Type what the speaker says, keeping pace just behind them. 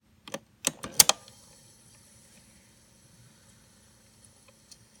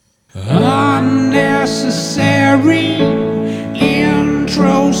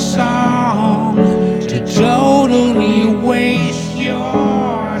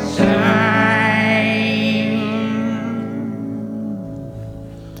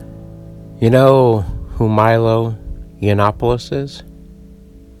You know who Milo Yiannopoulos is?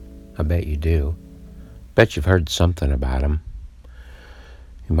 I bet you do. Bet you've heard something about him.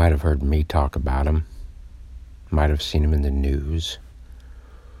 You might have heard me talk about him. Might have seen him in the news.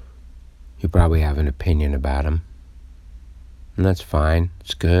 You probably have an opinion about him. And that's fine.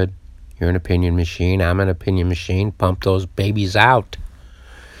 It's good. You're an opinion machine. I'm an opinion machine. Pump those babies out.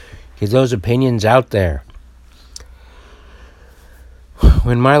 Get those opinions out there.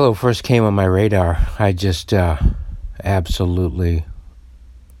 When Milo first came on my radar, I just absolutely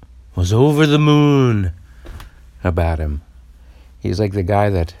was over the moon about him. He's like the guy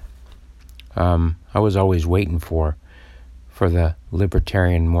that I was always waiting for the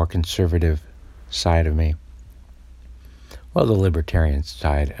libertarian, more conservative side of me. Well, the libertarian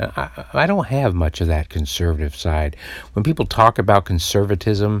side. I don't have much of that conservative side. When people talk about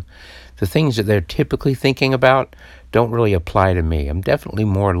conservatism, the things that they're typically thinking about don't really apply to me. I'm definitely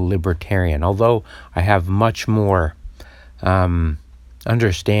more libertarian, although I have much more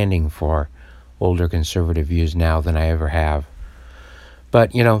understanding for older conservative views now than I ever have.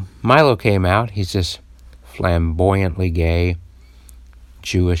 But, Milo came out. He's this flamboyantly gay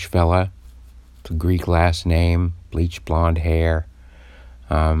Jewish fella with a Greek last name, bleached blonde hair,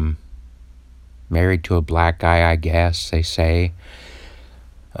 married to a black guy, I guess, they say.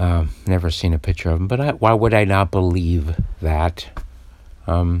 Never seen a picture of him, but why would I not believe that?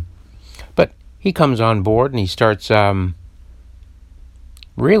 But he comes on board and he starts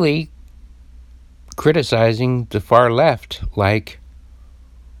really criticizing the far left like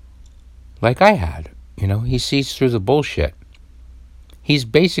I had. He sees through the bullshit. He's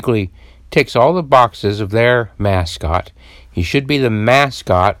basically ticks all the boxes of their mascot. He should be the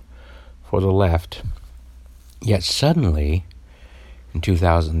mascot for the left. Yet suddenly, in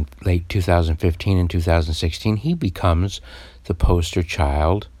late 2015 and 2016, he becomes the poster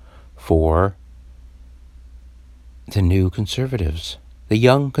child for the new conservatives, the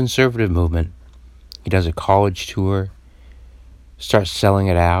young conservative movement. He does a college tour, starts selling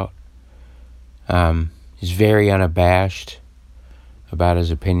it out. He's very unabashed about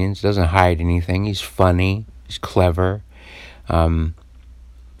his opinions, doesn't hide anything. He's funny, he's clever.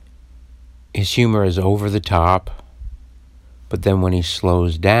 His humor is over the top. But then when he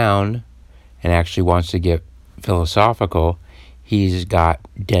slows down and actually wants to get philosophical, he's got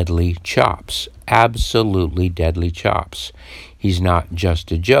deadly chops. Absolutely deadly chops. He's not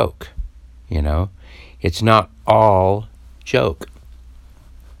just a joke, It's not all joke.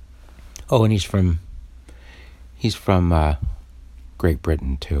 Oh, and he's from Great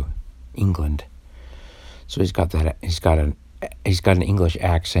Britain too, England. So he's got an English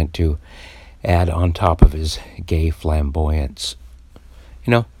accent to add on top of his gay flamboyance.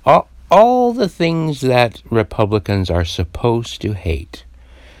 All the things that Republicans are supposed to hate.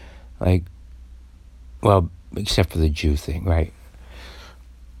 Except for the Jew thing, right?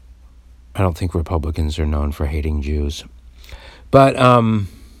 I don't think Republicans are known for hating Jews. But,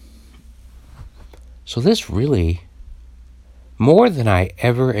 so this really, more than I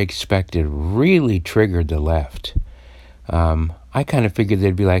ever expected, really triggered the left. I kind of figured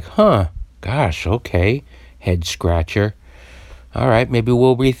they'd be like, gosh, okay, head scratcher. All right, maybe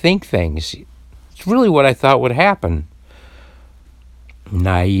we'll rethink things. It's really what I thought would happen.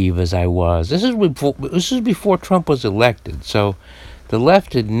 Naive as I was. This is before Trump was elected, so the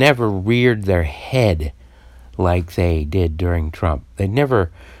left had never reared their head like they did during Trump. They never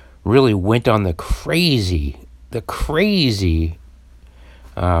really went on the crazy,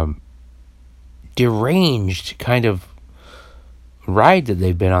 deranged kind of ride that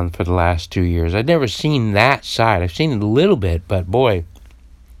they've been on for the last 2 years. I'd never seen that side. I've seen it a little bit, but boy,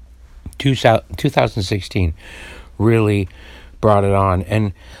 2016 really brought it on.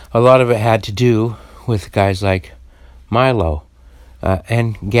 And a lot of it had to do with guys like Milo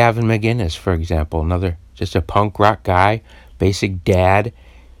and Gavin McInnes, for example. Another, just a punk rock guy, basic dad,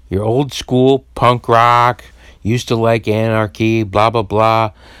 your old school punk rock, used to like anarchy, blah, blah,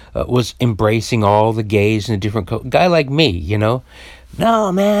 blah, was embracing all the gays and a different guy like me,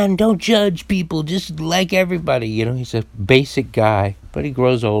 No, man, don't judge people, just like everybody, He's a basic guy, but he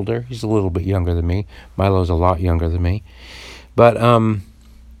grows older. He's a little bit younger than me. Milo's a lot younger than me. But I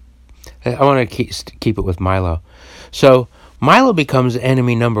want to keep it with Milo. So Milo becomes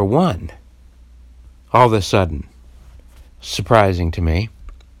enemy number one all of a sudden. Surprising to me.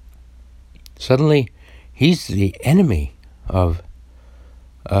 Suddenly, he's the enemy of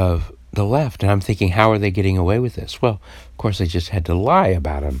the left. And I'm thinking, how are they getting away with this? Well, of course, they just had to lie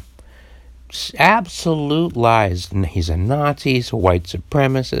about him. Absolute lies. He's a Nazi, he's a white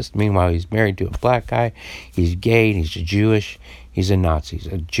supremacist. Meanwhile, he's married to a black guy. He's gay, he's Jewish. He's a Nazi.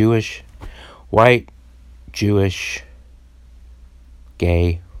 He's a Jewish white, Jewish,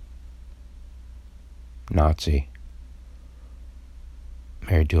 gay, Nazi,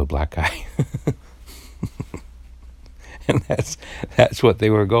 married to a black guy. And that's what they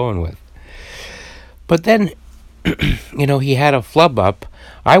were going with. But then, he had a flub up.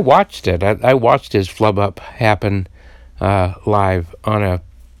 I watched it. I watched his flub up happen live on a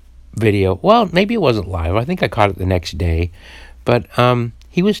video. Well, maybe it wasn't live. I think I caught it the next day. But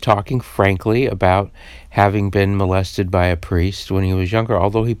he was talking frankly about having been molested by a priest when he was younger,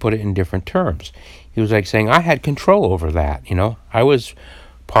 although he put it in different terms. He was like saying, I had control over that, I was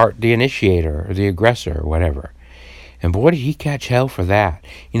the initiator or the aggressor or whatever. And boy, did he catch hell for that,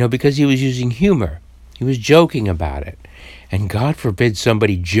 because he was using humor. He was joking about it. And God forbid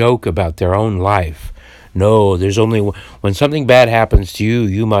somebody joke about their own life. No, there's only, when something bad happens to you,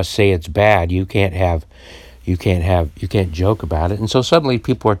 you must say it's bad. You can't joke about it. And so suddenly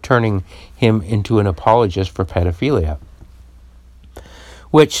people are turning him into an apologist for pedophilia.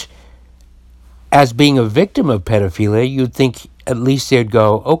 Which, as being a victim of pedophilia, you'd think at least they'd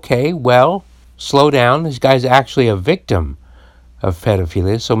go, okay, well, slow down. This guy's actually a victim of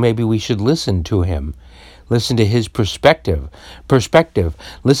pedophilia, so maybe we should listen to him. Listen to his perspective.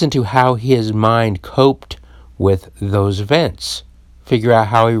 Listen to how his mind coped with those events. Figure out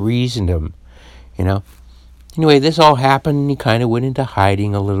how he reasoned them, Anyway, this all happened, and he kind of went into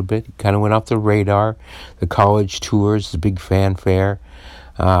hiding a little bit. He kind of went off the radar. The college tours, the big fanfare.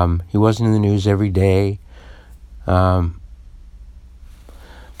 He wasn't in the news every day. But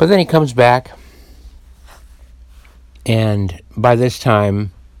then he comes back, and by this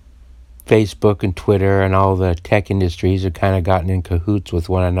time, Facebook and Twitter and all the tech industries have kind of gotten in cahoots with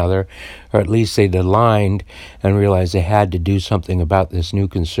one another, or at least they'd aligned and realized they had to do something about this new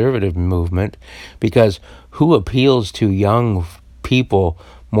conservative movement, because who appeals to young people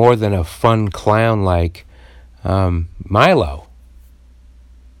more than a fun clown like Milo?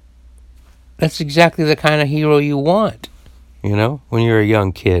 That's exactly the kind of hero you want, when you're a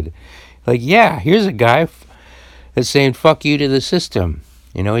young kid. Like, yeah, here's a guy that's saying fuck you to the system.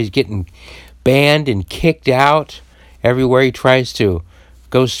 He's getting banned and kicked out everywhere he tries to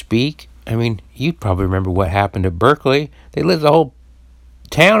go speak. I mean, you probably remember what happened at Berkeley. They lit the whole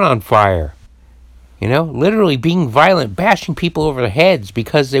town on fire. Literally being violent, bashing people over their heads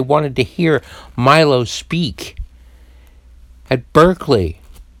because they wanted to hear Milo speak. At Berkeley,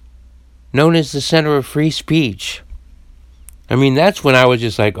 known as the center of free speech. I mean, that's when I was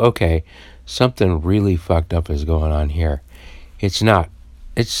just like, okay, something really fucked up is going on here. It's not.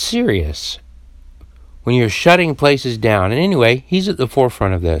 It's serious. When you're shutting places down. And anyway, he's at the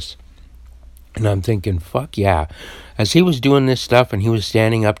forefront of this. And I'm thinking, fuck yeah. As he was doing this stuff and he was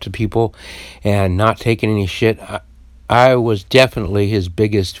standing up to people and not taking any shit, I was definitely his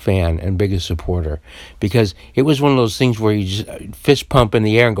biggest fan and biggest supporter. Because it was one of those things where you just fist pump in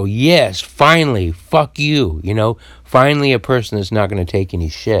the air and go, yes, finally, fuck you. Finally a person that's not going to take any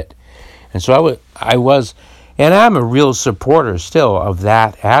shit. And so I was, and I'm a real supporter still of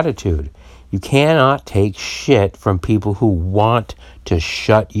that attitude. You cannot take shit from people who want to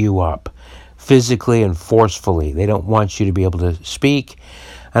shut you up physically and forcefully. They don't want you to be able to speak.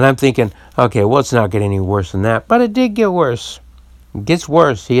 And I'm thinking, okay, well, it's not getting any worse than that. But it did get worse. It gets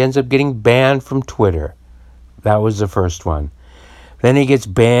worse. He ends up getting banned from Twitter. That was the first one. Then he gets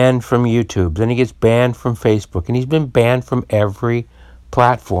banned from YouTube. Then he gets banned from Facebook. And he's been banned from every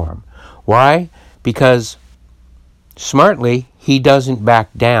platform. Why? Because smartly, he doesn't back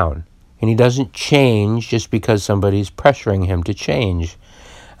down. And he doesn't change just because somebody's pressuring him to change.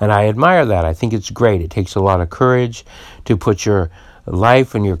 And I admire that. I think it's great. It takes a lot of courage to put your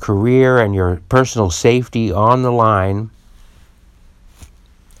life and your career and your personal safety on the line.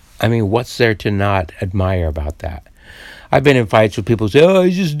 I mean, what's there to not admire about that? I've been in fights with people who say, oh,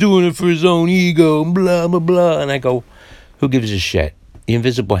 he's just doing it for his own ego, blah, blah, blah. And I go, who gives a shit? The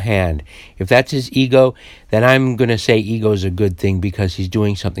invisible hand. If that's his ego, then I'm going to say ego is a good thing because he's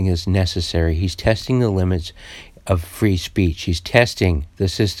doing something that's necessary. He's testing the limits of free speech. He's testing the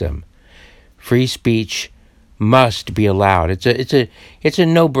system. Free speech must be allowed. It's a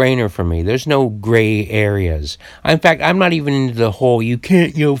no-brainer for me. There's no gray areas. In fact, I'm not even into the whole you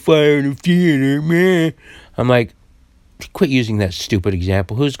can't yell fire in a theater, man. I'm like, quit using that stupid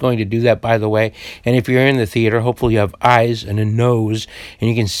example. Who's going to do that, by the way? And if you're in the theater, hopefully you have eyes and a nose and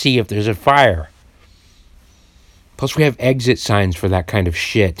you can see if there's a fire. Plus, we have exit signs for that kind of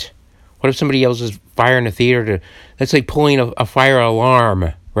shit. What if somebody yells fire in a theater? That's like pulling a fire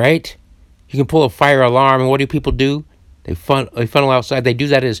alarm, right? You can pull a fire alarm, and what do people do? They funnel outside. They do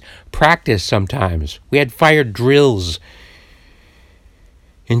that as practice sometimes. We had fire drills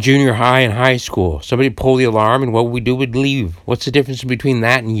in junior high and high school. Somebody pull the alarm, and what we do would leave. What's the difference between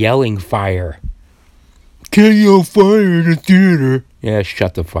that and yelling fire? Can't yell fire in a theater. Yeah,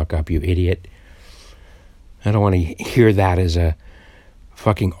 shut the fuck up, you idiot. I don't want to hear that as a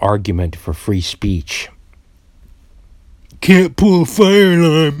fucking argument for free speech. Can't pull a fire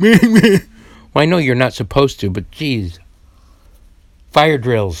alarm. Well, I know you're not supposed to, but geez. Fire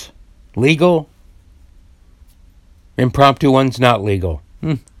drills. Legal? Impromptu ones not legal.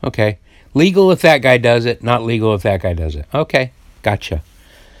 Okay. Legal if that guy does it, not legal if that guy does it. Okay, gotcha.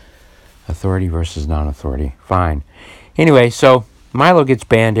 Authority versus non-authority. Fine. Anyway, so Milo gets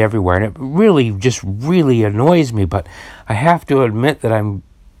banned everywhere, and it really, just really annoys me, but I have to admit that I'm,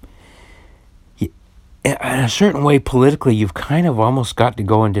 in a certain way, politically, you've kind of almost got to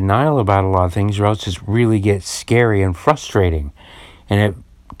go in denial about a lot of things, or else it really gets scary and frustrating, and it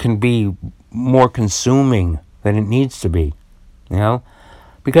can be more consuming than it needs to be, you know?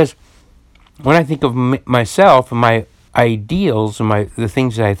 Because when I think of myself and my ideals and the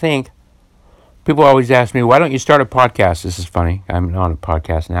things that I think, people always ask me, why don't you start a podcast? This is funny. I'm on a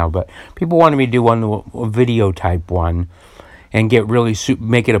podcast now, but people wanted me to do a video type one and get really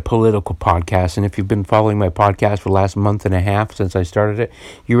make it a political podcast. And if you've been following my podcast for the last month and a half since I started it,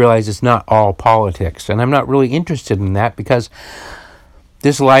 you realize it's not all politics. And I'm not really interested in that, because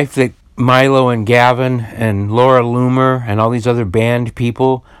this life that Milo and Gavin and Laura Loomer and all these other banned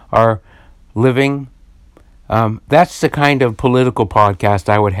people are living, that's the kind of political podcast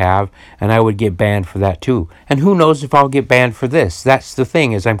I would have, and I would get banned for that too. And who knows if I'll get banned for this. That's the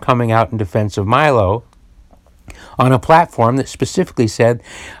thing, is I'm coming out in defense of Milo on a platform that specifically said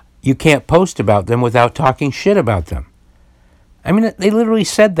you can't post about them without talking shit about them. I mean, they literally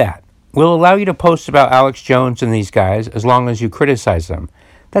said that. We'll allow you to post about Alex Jones and these guys as long as you criticize them.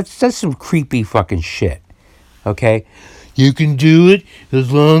 That's some creepy fucking shit. Okay? You can do it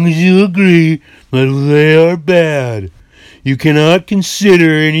as long as you agree that they are bad. You cannot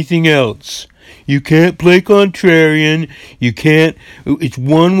consider anything else. You can't play contrarian. You can't. It's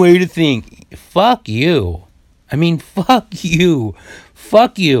one way to think. Fuck you. I mean, fuck you.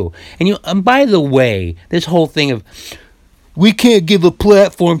 Fuck you. And by the way, this whole thing of, we can't give a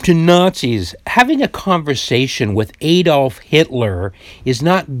platform to Nazis. Having a conversation with Adolf Hitler is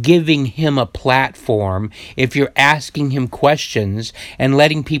not giving him a platform if you're asking him questions and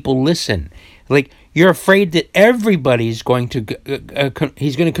letting people listen. Like, you're afraid that everybody's going to,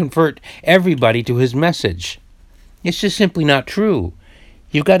 he's going to convert everybody to his message. It's just simply not true.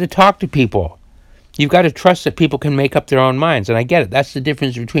 You've got to talk to people. You've got to trust that people can make up their own minds. And I get it. That's the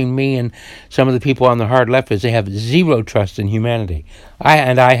difference between me and some of the people on the hard left, is they have zero trust in humanity. I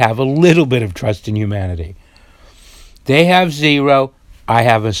have a little bit of trust in humanity. They have zero. I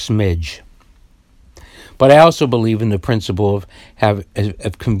have a smidge. But I also believe in the principle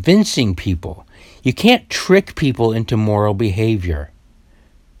of convincing people. You can't trick people into moral behavior.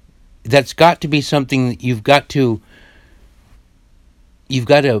 That's got to be something that you've got to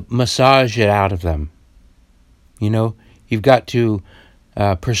massage it out of them. You know, you've got to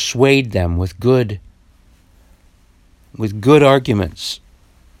persuade them with good arguments.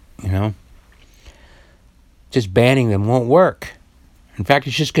 You know, just banning them won't work. In fact,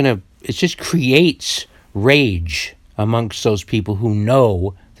 it just creates rage amongst those people who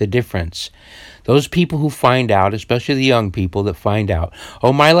know the difference. Those people who find out, especially the young people that find out,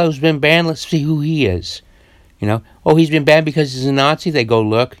 oh, Milo's been banned, let's see who he is. You know, oh, he's been banned because he's a Nazi. They go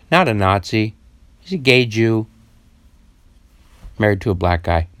look, not a Nazi. He's a gay Jew married to a black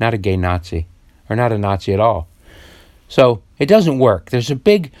guy, not a gay Nazi, or not a Nazi at all. So it doesn't work. There's a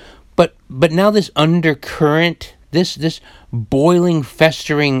big, but now this undercurrent, this boiling,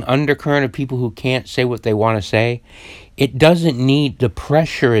 festering undercurrent of people who can't say what they want to say, it doesn't need, the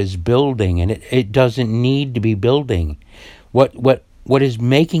pressure is building, and it doesn't need to be building. What is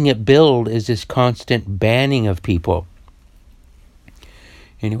making it build is this constant banning of people.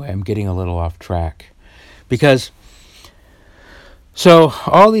 Anyway, I'm getting a little off track. Because, so,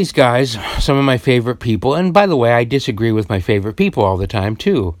 all these guys, some of my favorite people, and by the way, I disagree with my favorite people all the time,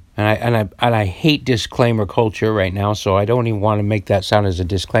 too. And I hate disclaimer culture right now, so I don't even want to make that sound as a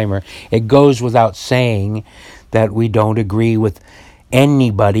disclaimer. It goes without saying that we don't agree with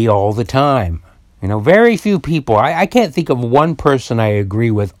anybody all the time. You know, very few people. I can't think of one person I agree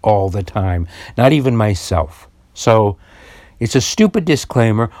with all the time. Not even myself. So, it's a stupid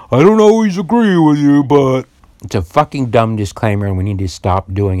disclaimer. I don't always agree with you, but it's a fucking dumb disclaimer, and we need to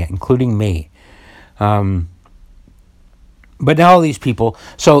stop doing it, including me. But now all these people,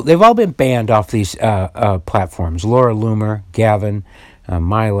 so they've all been banned off these platforms. Laura Loomer, Gavin,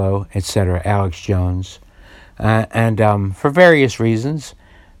 Milo, etc., Alex Jones. And for various reasons.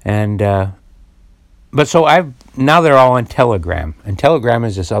 And but so now they're all on Telegram, and Telegram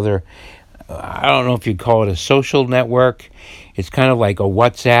is this other, I don't know if you'd call it a social network. It's kind of like a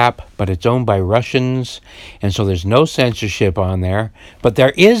WhatsApp, but it's owned by Russians, and so there's no censorship on there. But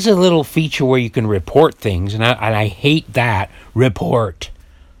there is a little feature where you can report things, and I hate that. Report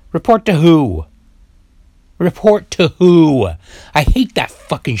to who? Report to who? I hate that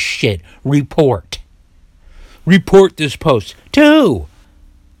fucking shit. Report this post to who?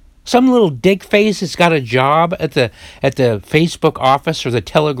 Some little dick face that's got a job at the Facebook office or the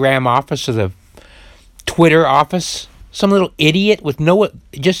Telegram office or the Twitter office. Some little idiot with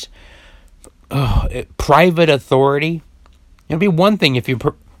private authority. It'd be one thing if you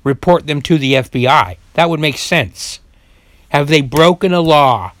report them to the FBI. That would make sense. Have they broken a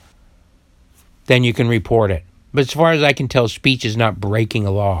law? Then you can report it. But as far as I can tell, speech is not breaking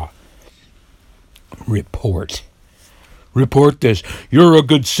a law. Report this. You're a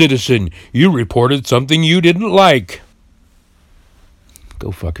good citizen. You reported something you didn't like.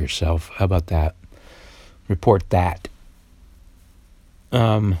 Go fuck yourself. How about that? Report that.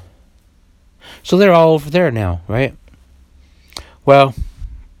 So they're all over there now, right? Well,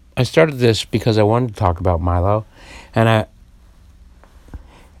 I started this because I wanted to talk about Milo, and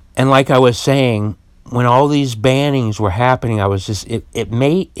like I was saying, when all these bannings were happening, I was just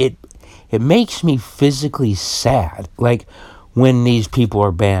it makes me physically sad, like when these people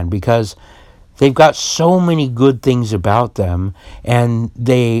are banned, because they've got so many good things about them, and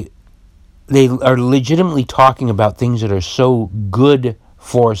they are legitimately talking about things that are so good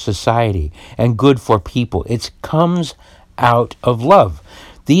for society and good for people. It comes out of love.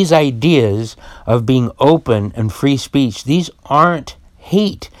 These ideas of being open and free speech, these aren't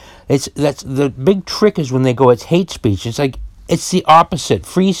hate. That's the big trick, is when they go, it's hate speech. It's like, it's the opposite.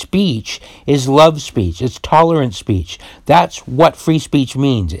 Free speech is love speech. It's tolerant speech. That's what free speech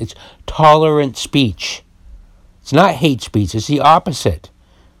means. It's tolerant speech. It's not hate speech. It's the opposite.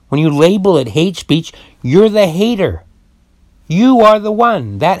 When you label it hate speech, you're the hater. You are the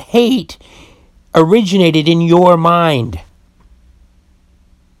one. That hate originated in your mind.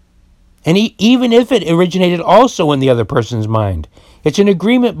 And even if it originated also in the other person's mind, it's an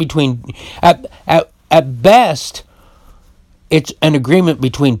agreement between, at best, it's an agreement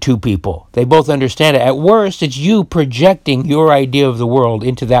between two people. They both understand it. At worst, it's you projecting your idea of the world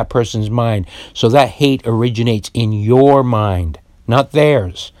into that person's mind. So that hate originates in your mind, not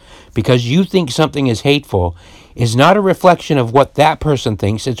theirs. Because you think something is hateful is not a reflection of what that person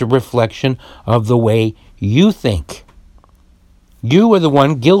thinks. It's a reflection of the way you think. You are the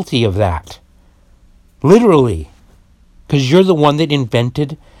one guilty of that. Literally. Because you're the one that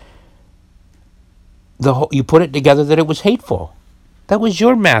invented you put it together that it was hateful. That was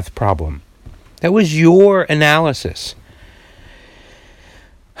your math problem. That was your analysis.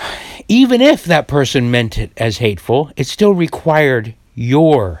 Even if that person meant it as hateful, it still required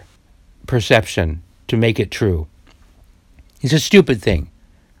your perception to make it true. It's a stupid thing.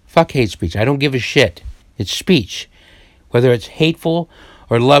 Fuck hate speech. I don't give a shit. It's speech. Whether it's hateful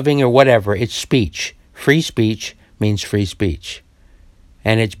or loving or whatever, it's speech. Free speech means free speech.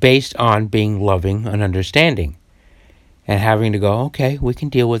 And it's based on being loving and understanding. And having to go, okay, we can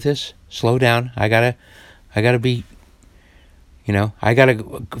deal with this. Slow down. I gotta be, I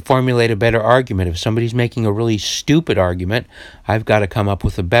gotta formulate a better argument. If somebody's making a really stupid argument, I've got to come up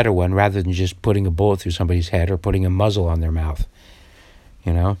with a better one rather than just putting a bullet through somebody's head or putting a muzzle on their mouth.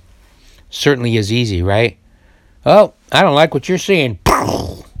 Certainly is easy, right? Oh, I don't like what you're saying.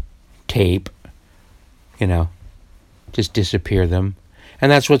 Tape. Just disappear them.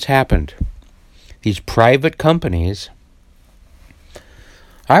 And that's what's happened. These private companies.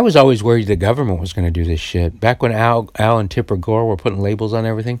 I was always worried the government was going to do this shit. Back when Al and Tipper Gore were putting labels on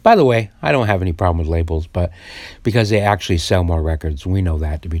everything. By the way, I don't have any problem with labels, but because they actually sell more records. We know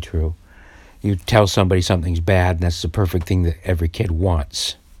that to be true. You tell somebody something's bad, and that's the perfect thing that every kid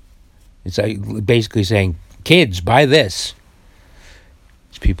wants. It's like basically saying, kids, buy this.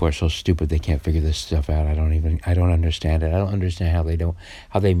 These people are so stupid they can't figure this stuff out. I don't understand it. I don't understand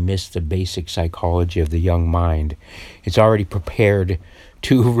how they miss the basic psychology of the young mind. It's already prepared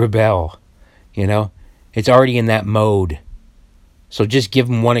to rebel, It's already in that mode. So just give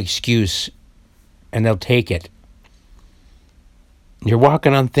them one excuse and they'll take it. You're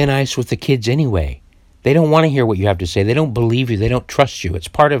walking on thin ice with the kids anyway. They don't want to hear what you have to say. They don't believe you. They don't trust you. It's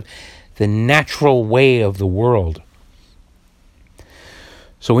part of the natural way of the world.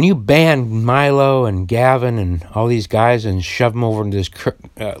 So when you ban Milo and Gavin and all these guys and shove them over into this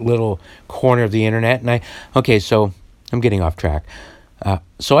little corner of the internet, so I'm getting off track.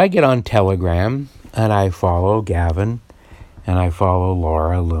 So I get on Telegram and I follow Gavin, and I follow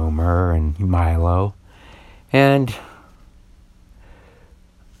Laura Loomer and Milo. And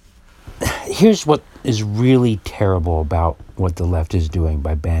here's what is really terrible about what the left is doing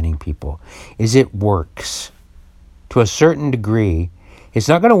by banning people, is it works. To a certain degree, it's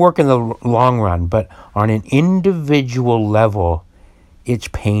not going to work in the long run, but on an individual level, it's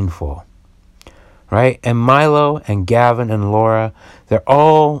painful, right? And Milo and Gavin and Laura, they're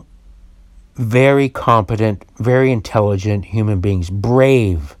all very competent, very intelligent human beings,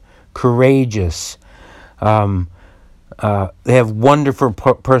 brave, courageous. They have wonderful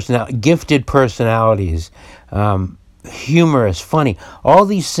gifted personalities, humorous, funny. All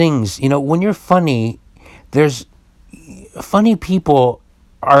these things, when you're funny, funny people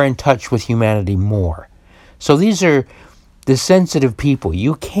are in touch with humanity more. So these are the sensitive people.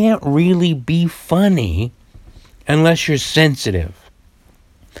 You can't really be funny unless you're sensitive.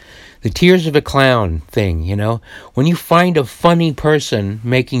 The tears of a clown thing, when you find a funny person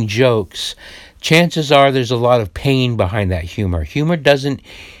making jokes, chances are there's a lot of pain behind that humor. Humor doesn't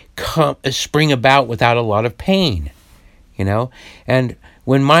spring about without a lot of pain, And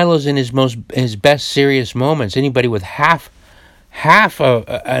when Milo's in his best serious moments, anybody with half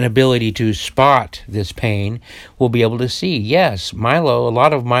an ability to spot this pain will be able to see. Yes, a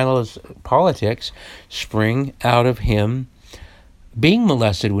lot of Milo's politics spring out of him being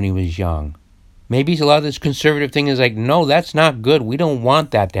molested when he was young. Maybe a lot of this conservative thing is like, no, that's not good. We don't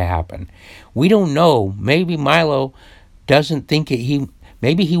want that to happen. We don't know. Maybe Milo doesn't think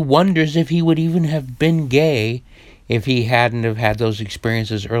maybe he wonders if he would even have been gay if he hadn't have had those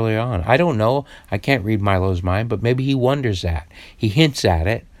experiences early on. I don't know. I can't read Milo's mind, but maybe he wonders that. He hints at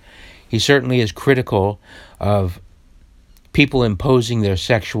it. He certainly is critical of people imposing their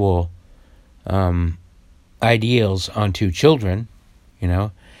sexual ideals onto children,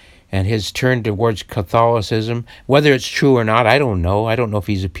 and his turn towards Catholicism, whether it's true or not, I don't know. I don't know if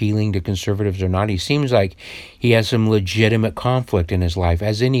he's appealing to conservatives or not. He seems like he has some legitimate conflict in his life,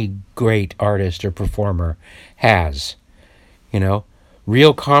 as any great artist or performer has.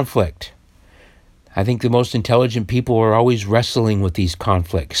 Real conflict. I think the most intelligent people are always wrestling with these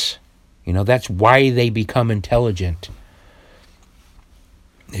conflicts. That's why they become intelligent.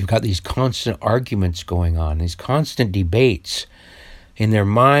 They've got these constant arguments going on, these constant debates in their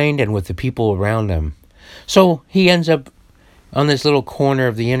mind and with the people around them. So he ends up on this little corner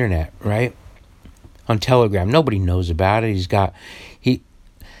of the internet, right? On Telegram. Nobody knows about it.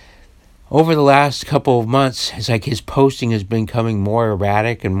 Over the last couple of months, it's like his posting has been becoming more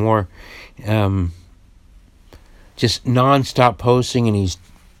erratic and more just nonstop posting, and he's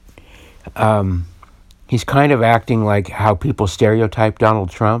kind of acting like how people stereotype Donald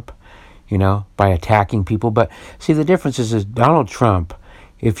Trump, by attacking people. But see, the difference is Donald Trump,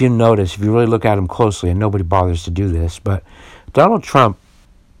 if you notice, if you really look at him closely, and nobody bothers to do this, but Donald Trump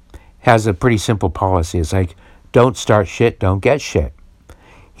has a pretty simple policy. It's like, don't start shit, don't get shit.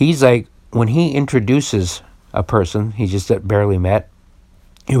 He's like, when he introduces a person he just barely met,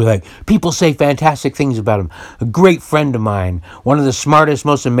 he was like, people say fantastic things about him. A great friend of mine, one of the smartest,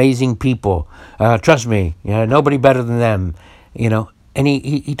 most amazing people. Trust me, nobody better than them, And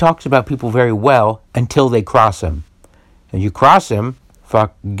he talks about people very well until they cross him. And you cross him,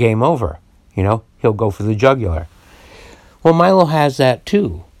 fuck, game over. He'll go for the jugular. Well, Milo has that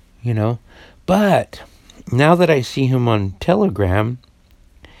too, But now that I see him on Telegram,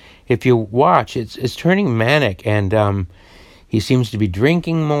 if you watch, it's turning manic, and he seems to be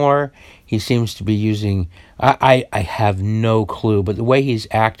drinking more. He seems to be using, I have no clue, but the way he's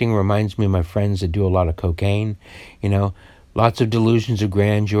acting reminds me of my friends that do a lot of cocaine, Lots of delusions of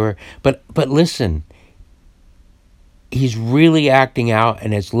grandeur. But listen, he's really acting out,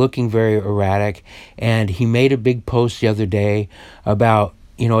 and it's looking very erratic. And he made a big post the other day about,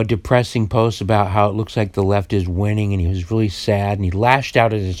 a depressing post about how it looks like the left is winning, and he was really sad, and he lashed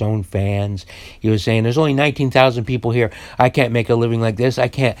out at his own fans. He was saying, there's only 19,000 people here. I can't make a living like this. I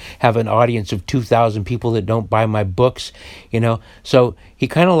can't have an audience of 2,000 people that don't buy my books, So he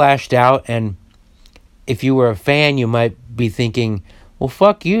kind of lashed out, and if you were a fan, you might be thinking, well,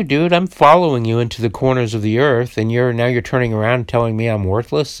 fuck you, dude. I'm following you into the corners of the earth, and you're turning around and telling me I'm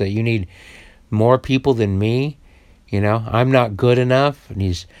worthless, that you need more people than me. I'm not good enough. And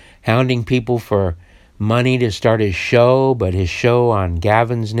he's hounding people for money to start his show, but his show on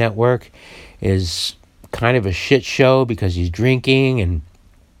Gavin's network is kind of a shit show because he's drinking, and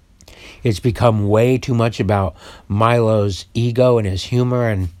it's become way too much about Milo's ego and his humor,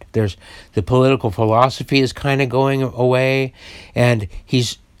 and there's the political philosophy is kind of going away, and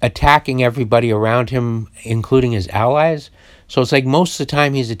he's attacking everybody around him, including his allies. So it's like most of the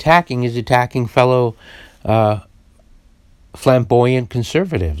time he's attacking fellow flamboyant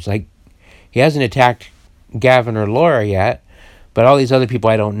conservatives. Like, he hasn't attacked Gavin or Laura yet, but all these other people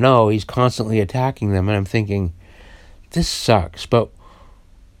I don't know, he's constantly attacking them. And I'm thinking, this sucks. But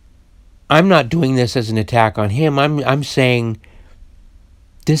I'm not doing this as an attack on him. I'm saying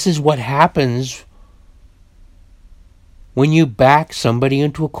this is what happens when you back somebody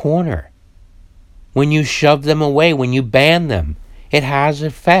into a corner, when you shove them away, when you ban them. It has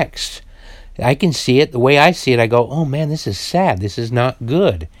effects. I can see it. The way I see it, I go, oh man, this is sad. This is not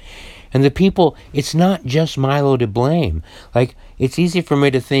good. And the people, it's not just Milo to blame. Like, it's easy for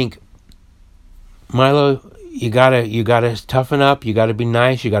me to think, Milo, you gotta toughen up, you gotta be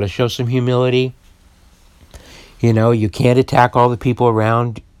nice, you gotta show some humility. You can't attack all the people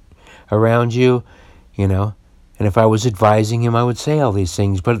around you, And if I was advising him, I would say all these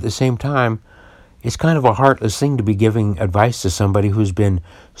things. But at the same time, it's kind of a heartless thing to be giving advice to somebody who's been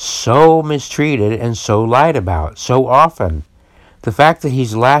so mistreated and so lied about so often. The fact that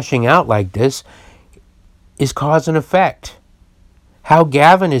he's lashing out like this is cause and effect. How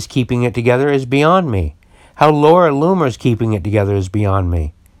Gavin is keeping it together is beyond me. How Laura Loomer is keeping it together is beyond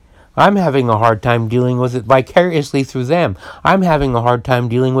me. I'm having a hard time dealing with it vicariously through them. I'm having a hard time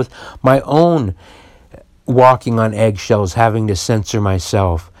dealing with my own walking on eggshells, having to censor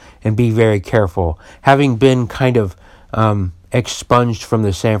myself and be very careful. Having been kind of expunged from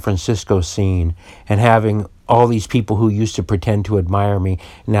the San Francisco scene and having all these people who used to pretend to admire me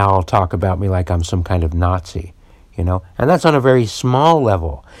now all talk about me like I'm some kind of Nazi, And that's on a very small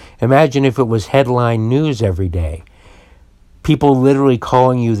level. Imagine if it was headline news every day. People literally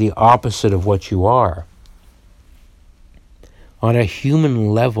calling you the opposite of what you are. On a human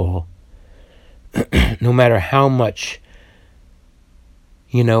level, no matter how much,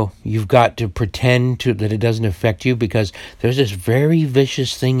 you've got to pretend that it doesn't affect you, because there's this very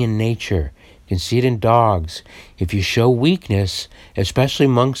vicious thing in nature. You can see it in dogs. If you show weakness, especially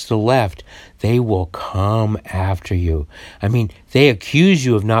amongst the left, they will come after you. I mean, they accuse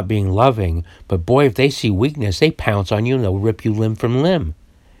you of not being loving, but boy, if they see weakness, they pounce on you and they'll rip you limb from limb.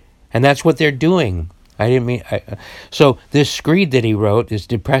 And that's what they're doing. So this screed that he wrote, this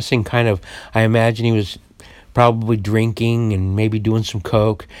depressing kind of, I imagine he was probably drinking and maybe doing some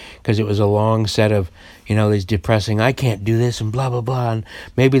coke, because it was a long set of, these depressing, I can't do this and blah, blah, blah, and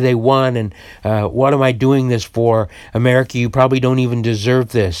maybe they won, and what am I doing this for? America, you probably don't even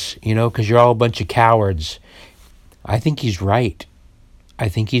deserve this, because you're all a bunch of cowards. I think he's right. I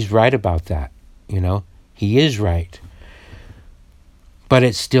think he's right about that, He is right. But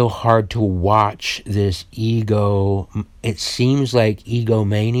it's still hard to watch this ego. It seems like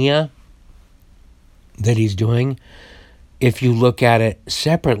egomania that he's doing if you look at it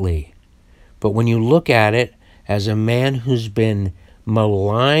separately. But when you look at it as a man who's been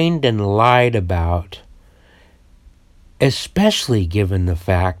maligned and lied about, especially given the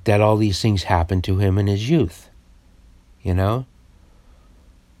fact that all these things happened to him in his youth,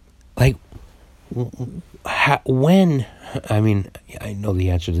 Like, when, I know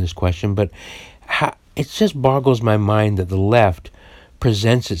the answer to this question, but it just boggles my mind that the left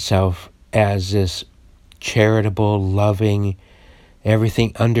presents itself as this charitable, loving,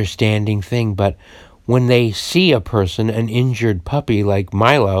 everything understanding thing, but when they see a person, an injured puppy like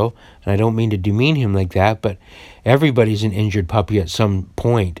Milo, and I don't mean to demean him like that, but everybody's an injured puppy at some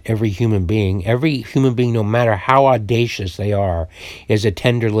point. Every human being, no matter how audacious they are, is a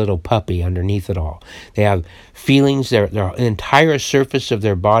tender little puppy underneath it all. They have feelings. Their entire surface of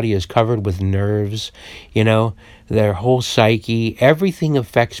their body is covered with nerves, their whole psyche. Everything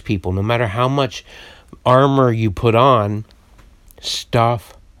affects people, no matter how much armor you put on.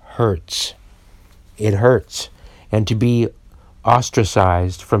 Stuff hurts. It hurts. And to be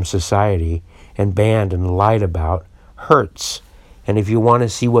ostracized from society and banned and lied about hurts. And if you want to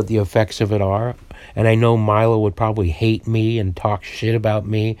see what the effects of it are, and I know Milo would probably hate me and talk shit about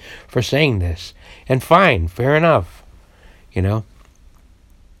me for saying this, and fine, fair enough,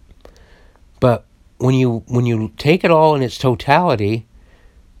 But when you take it all in its totality,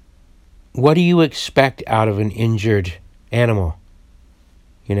 what do you expect out of an injured animal?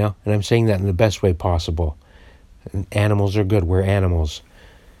 And I'm saying that in the best way possible. Animals are good. We're animals.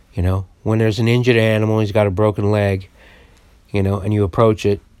 When there's an injured animal, he's got a broken leg, and you approach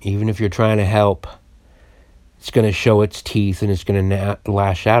it, even if you're trying to help, it's going to show its teeth and it's going to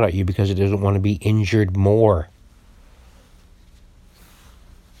lash out at you because it doesn't want to be injured more.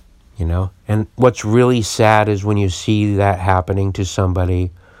 And what's really sad is when you see that happening to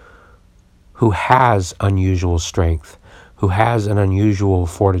somebody who has unusual strength, who has an unusual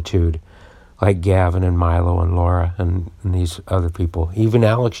fortitude, like Gavin and Milo and Laura and these other people. Even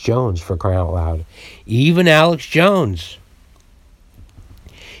Alex Jones, for crying out loud. Even Alex Jones.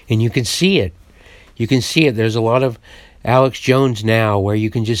 And you can see it. You can see it. There's a lot of Alex Jones now where you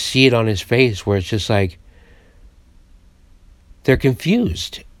can just see it on his face, where it's just like they're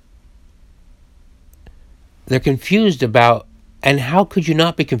confused. They're confused about, and how could you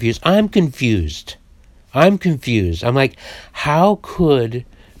not be confused? I'm confused. I'm like, how could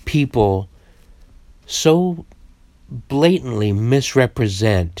people so blatantly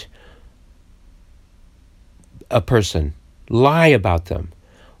misrepresent a person, lie about them,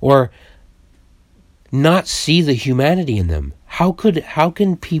 or not see the humanity in them? How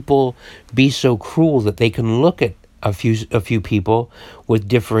can people be so cruel that they can look at a few people with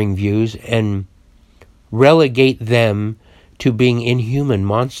differing views and relegate them to being inhuman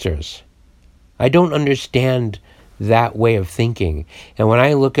monsters? I don't understand that way of thinking. And when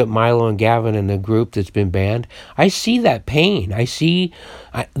I look at Milo and Gavin and the group that's been banned, I see that pain. I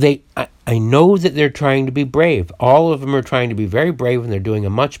know that they're trying to be brave. All of them are trying to be very brave, and they're doing a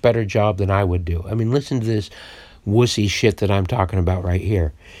much better job than I would do. I mean, listen to this wussy shit that I'm talking about right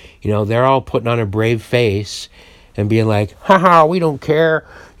here. You know, they're all putting on a brave face and being like, haha, we don't care.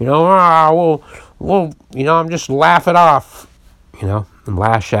 You know, we'll, I'm just laugh it off, and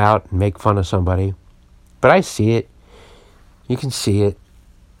lash out and make fun of somebody. But I see it. You can see it.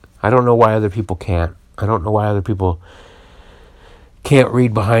 I don't know why other people can't. I don't know why other people can't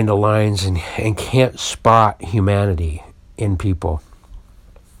read behind the lines and can't spot humanity in people.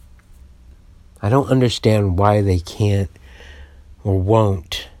 I don't understand why they can't or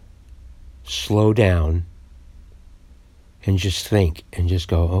won't slow down and just think and just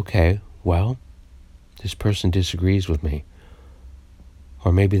go, okay, well, this person disagrees with me.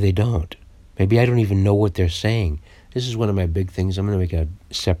 Or maybe they don't. Maybe I don't even know what they're saying. This is one of my big things. I'm going to make a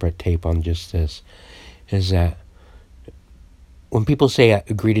separate tape on just this. Is that when people say I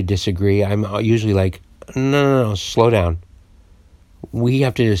agree to disagree, I'm usually like, no, slow down. We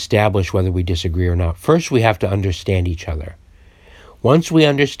have to establish whether we disagree or not. First, we have to understand each other. Once we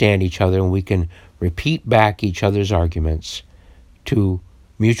understand each other and we can repeat back each other's arguments to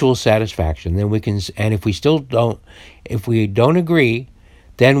mutual satisfaction, then we can, and if we don't agree,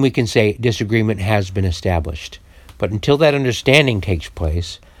 then we can say disagreement has been established. But until that understanding takes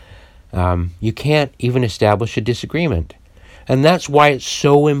place, you can't even establish a disagreement. And that's why it's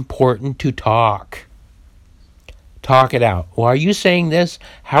so important to talk. Talk it out. Well, are you saying this?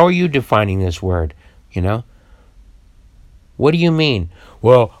 How are you defining this word? What do you mean?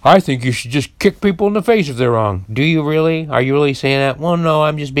 Well, I think you should just kick people in the face if they're wrong. Do you really? Are you really saying that? Well, no,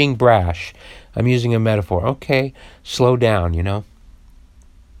 I'm just being brash. I'm using a metaphor. Okay, slow down,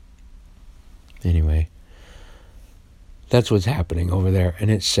 Anyway, that's what's happening over there,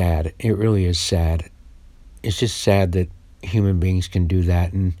 and it's sad. It really is sad. It's just sad that human beings can do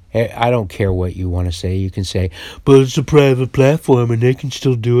that, and I don't care what you want to say. You can say, but it's a private platform, and they can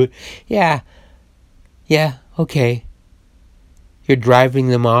still do it. Yeah, okay. You're driving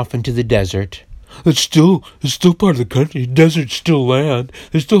them off into the desert. It's still part of the country. Desert's still land.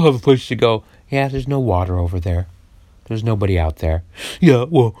 They still have a place to go. Yeah, there's no water over there. There's nobody out there. Yeah,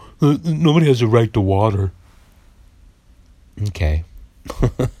 well, nobody has a right to water. Okay.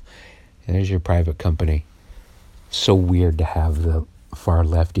 There's your private company. So weird to have the far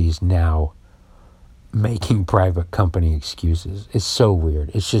lefties now making private company excuses. It's so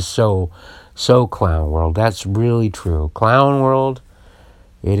weird. It's just so clown world. That's really true. Clown world,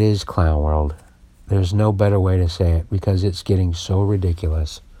 it is clown world. There's no better way to say it because it's getting so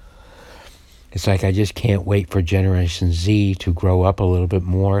ridiculous. It's like I just can't wait for Generation Z to grow up a little bit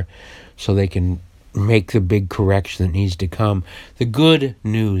more so they can make the big correction that needs to come. The good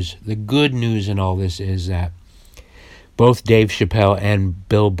news in all this is that both Dave Chappelle and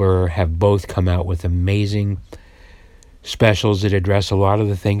Bill Burr have both come out with amazing specials that address a lot of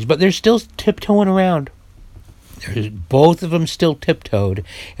the things, but they're still tiptoeing around. Both of them still tiptoed,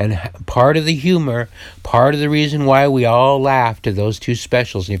 and part of the humor, part of the reason why we all laughed at those two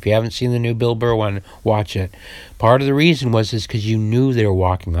specials, and if you haven't seen the new Bill Burr one, watch it. Part of the reason was because you knew they were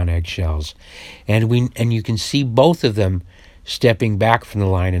walking on eggshells, and you can see both of them stepping back from the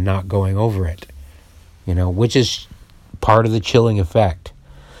line and not going over it, which is part of the chilling effect.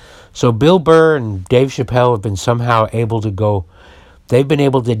 So Bill Burr and Dave Chappelle have been somehow able to they've been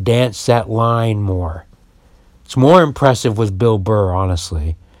able to dance that line more. It's more impressive with Bill Burr,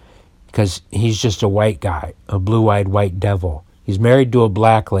 honestly, because he's just a white guy, a blue-eyed white devil. He's married to a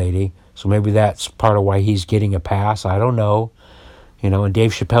black lady, so maybe that's part of why he's getting a pass. I don't know. And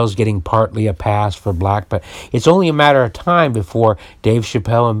Dave Chappelle's getting partly a pass for black, but it's only a matter of time before Dave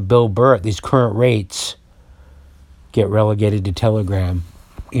Chappelle and Bill Burr at these current rates get relegated to Telegram,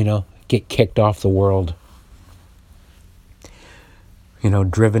 get kicked off the world.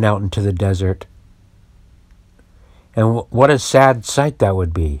 driven out into the desert. And what a sad sight that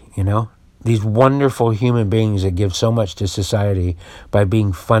would be, These wonderful human beings that give so much to society by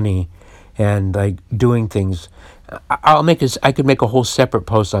being funny and like doing things. I could make a whole separate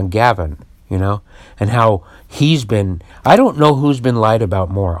post on Gavin, and how he's been. I don't know who's been lied about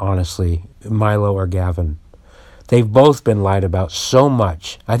more, honestly, Milo or Gavin. They've both been lied about so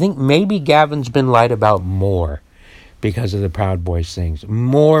much. I think maybe Gavin's been lied about more because of the Proud Boys things.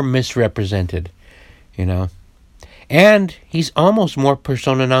 More misrepresented, And he's almost more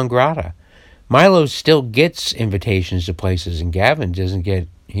persona non grata. Milo still gets invitations to places, and Gavin doesn't get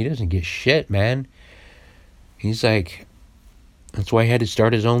shit, man. He's like, that's why he had to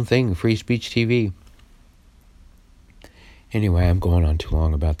start his own thing, Free Speech TV. Anyway, I'm going on too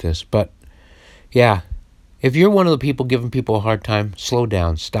long about this. But, yeah, if you're one of the people giving people a hard time, slow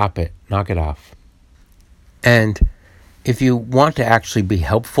down, stop it, knock it off. And if you want to actually be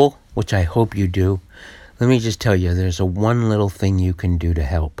helpful, which I hope you do, let me just tell you, there's one little thing you can do to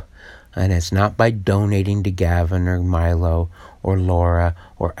help. And it's not by donating to Gavin or Milo or Laura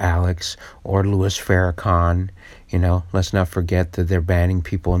or Alex or Louis Farrakhan. Let's not forget that they're banning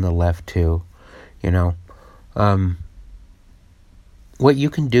people on the left too. What you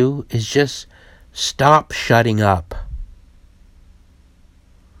can do is just stop shutting up.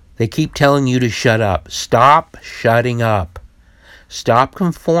 They keep telling you to shut up. Stop shutting up. Stop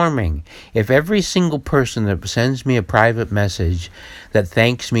conforming. If every single person that sends me a private message that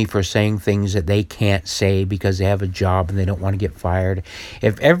thanks me for saying things that they can't say because they have a job and they don't want to get fired,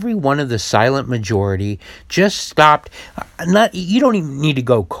 if every one of the silent majority just stopped, you don't even need to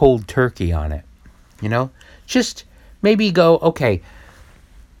go cold turkey on it, Just maybe go, okay,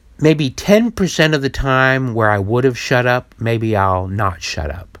 maybe 10% of the time where I would have shut up, maybe I'll not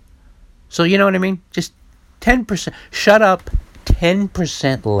shut up. So you know what I mean? Just 10%. Shut up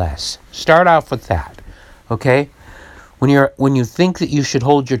 10% less. Start off with that, okay? When you think that you should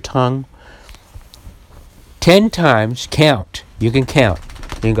hold your tongue, 10 times, count. You can count.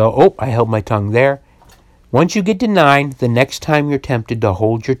 You can go, oh, I held my tongue there. Once you get to 9, the next time you're tempted to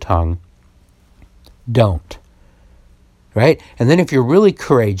hold your tongue, don't. Right? And then if you're really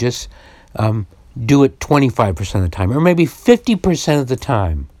courageous, do it 25% of the time, or maybe 50% of the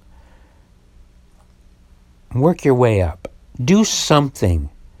time. Work your way up. Do something.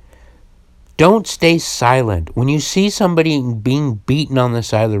 Don't stay silent. When you see somebody being beaten on the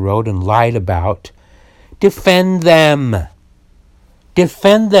side of the road and lied about, defend them.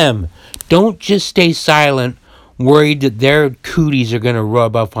 Defend them. Don't just stay silent, worried that their cooties are going to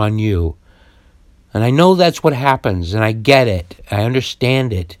rub up on you. And I know that's what happens, and I get it. I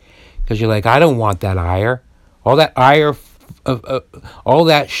understand it. Because you're like, I don't want that ire. All that ire, all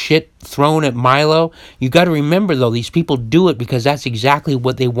that shit thrown at Milo. You got to remember, though, these people do it because that's exactly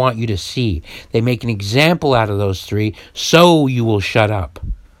what they want you to see. They make an example out of those three, so you will shut up.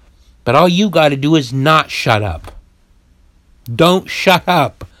 But all you got to do is not shut up. Don't shut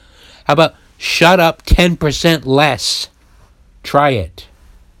up. How about shut up 10% less? Try it.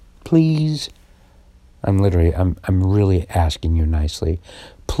 Please. I'm really asking you nicely.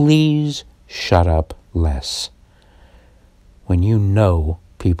 Please shut up less. When you know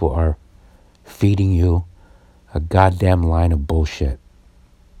people are feeding you a goddamn line of bullshit.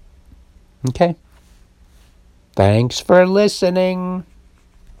 Okay? Thanks for listening.